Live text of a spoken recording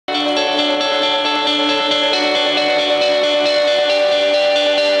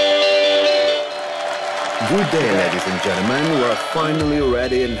Today, ladies and gentlemen, we're finally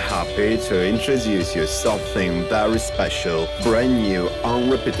ready and happy to introduce you something very special, brand new,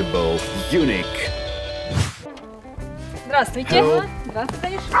 unrepeatable, unique. Здравствуйте. Hello.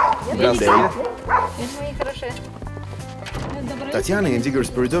 Здравствуй, Здравствуйте. мои хорошие. Tatiana and Igor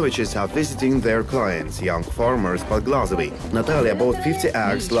Spiridoviches are visiting their clients, young farmers Podglazovi. Natalia bought 50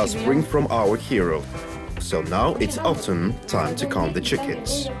 eggs last spring from our hero. So now it's autumn, time to count the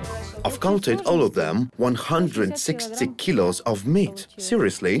chickens. I've counted all of them, 160 kilos of meat.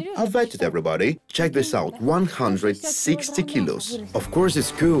 Seriously, I've vetted everybody. Check this out, 160 kilos. Of course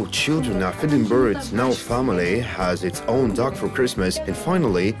it's cool, children are feeding birds, now family has its own dog for Christmas, and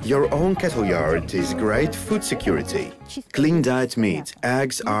finally, your own cattle yard is great food security. Clean diet meat,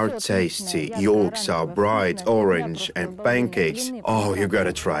 eggs are tasty, yolks are bright orange, and pancakes, oh, you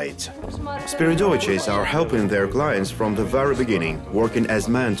gotta try it. Spiridoviches are helping their clients from the very beginning, working as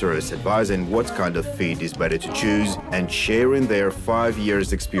mentors, advising what kind of feed is better to choose, and sharing their 5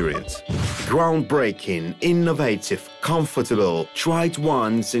 years experience. Groundbreaking, innovative, comfortable. Try it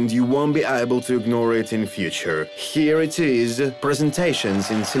once and you won't be able to ignore it in future. Here it is.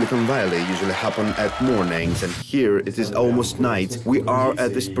 Presentations in Silicon Valley usually happen at mornings, and here it is almost night. We are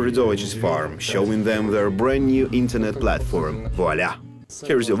at the Spiridoviches farm, showing them their brand new internet platform. Voila!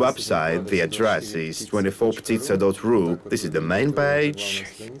 Here's the website, the address is 24ptitsa.ru. This is the main page.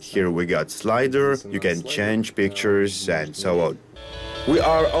 Here we got slider, you can change pictures and so on. We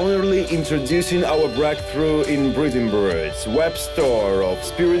are only introducing our breakthrough in breeding birds, web store of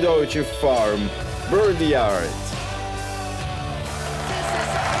Spiridoviches Farm, Bird Yard.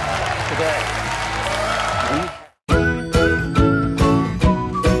 Today.